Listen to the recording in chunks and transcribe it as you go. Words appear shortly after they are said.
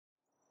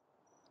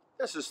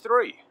This is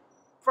 3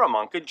 from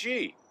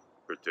UNKAG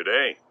for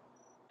today.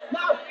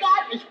 Now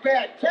that is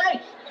bad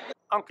taste.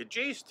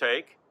 UNKAG's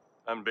take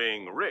on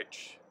being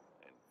rich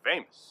and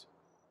famous.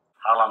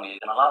 How long are you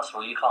going to last?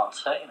 Well, you can't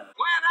say. You know.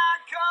 When I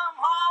come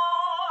home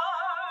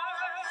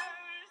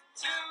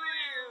to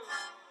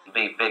you. You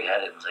be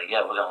big-headed and say,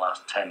 yeah, we're going to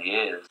last 10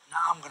 years.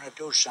 Now I'm going to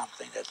do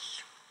something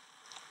that's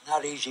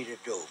not easy to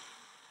do.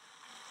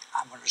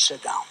 I'm going to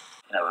sit down.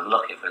 You know, we're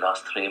lucky if we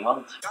last 3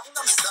 months.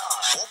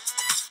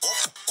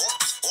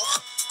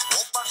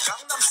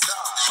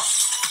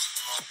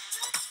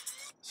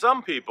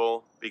 Some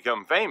people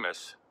become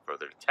famous for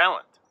their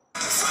talent.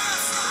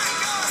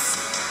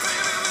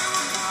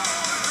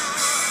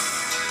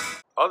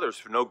 Others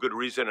for no good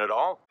reason at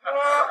all.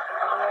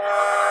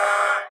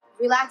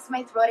 Relax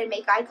my throat and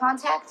make eye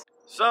contact.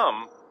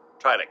 Some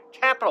try to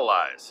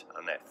capitalize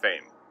on that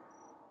fame.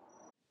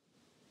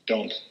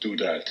 Don't do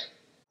that.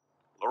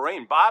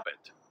 Lorraine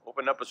Bobbitt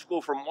opened up a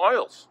school for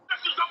mohels.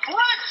 This is a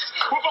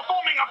Brits! We're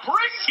performing a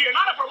Brits here,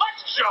 not a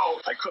burlesque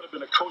show! I could have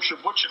been a kosher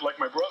butcher like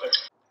my brother.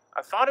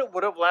 I thought it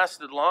would have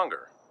lasted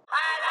longer.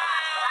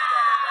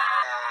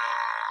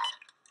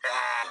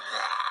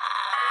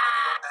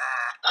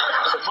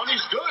 The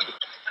money's good.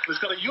 It's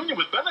got a union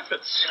with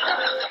benefits.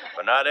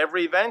 But not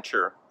every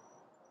venture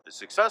is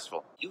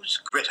successful. Use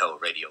Gritto,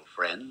 radio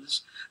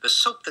friends. The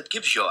soap that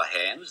gives your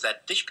hands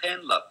that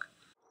dishpan look.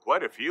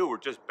 Quite a few were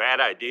just bad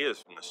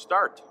ideas from the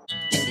start.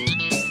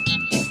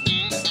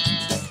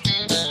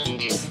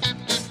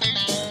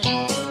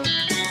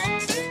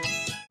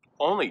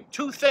 Only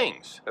 2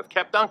 things have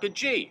kept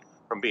UNKAG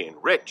from being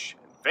rich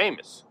and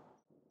famous.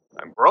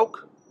 I'm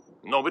broke.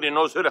 Nobody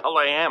knows who the hell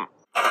I am.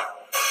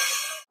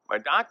 My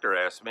doctor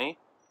asked me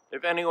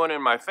if anyone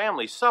in my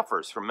family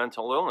suffers from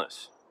mental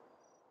illness.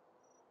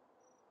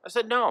 I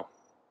said no.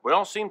 We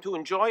all seem to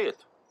enjoy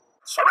it.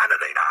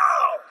 Serenity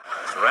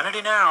now!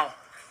 Serenity now.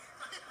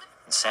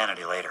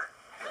 Insanity later.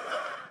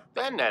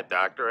 Then that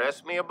doctor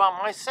asked me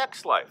about my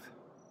sex life.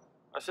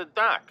 I said,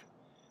 Doc,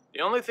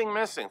 the only thing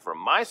missing from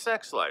my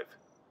sex life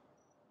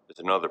is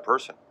another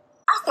person.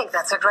 I think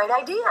that's a great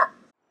idea.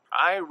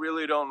 I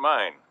really don't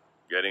mind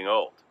getting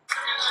old.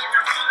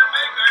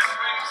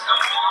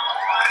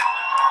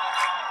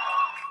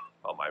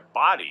 Well, my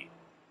body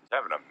is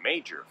having a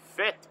major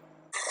fit.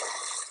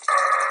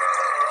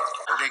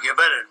 I think you're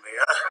better than me,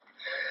 huh?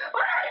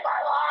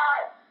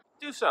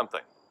 Do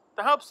something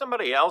to help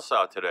somebody else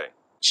out today.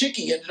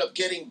 Chicky ended up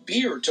getting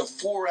beer to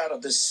 4 out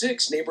of the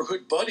 6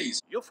 neighborhood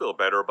buddies. You'll feel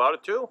better about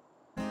it too.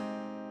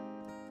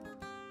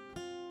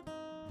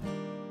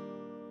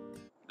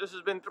 This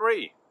has been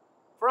 3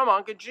 from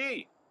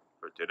UNKAG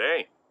for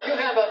today. You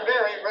have a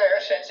very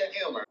rare sense of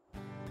humor.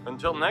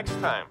 Until next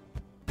time.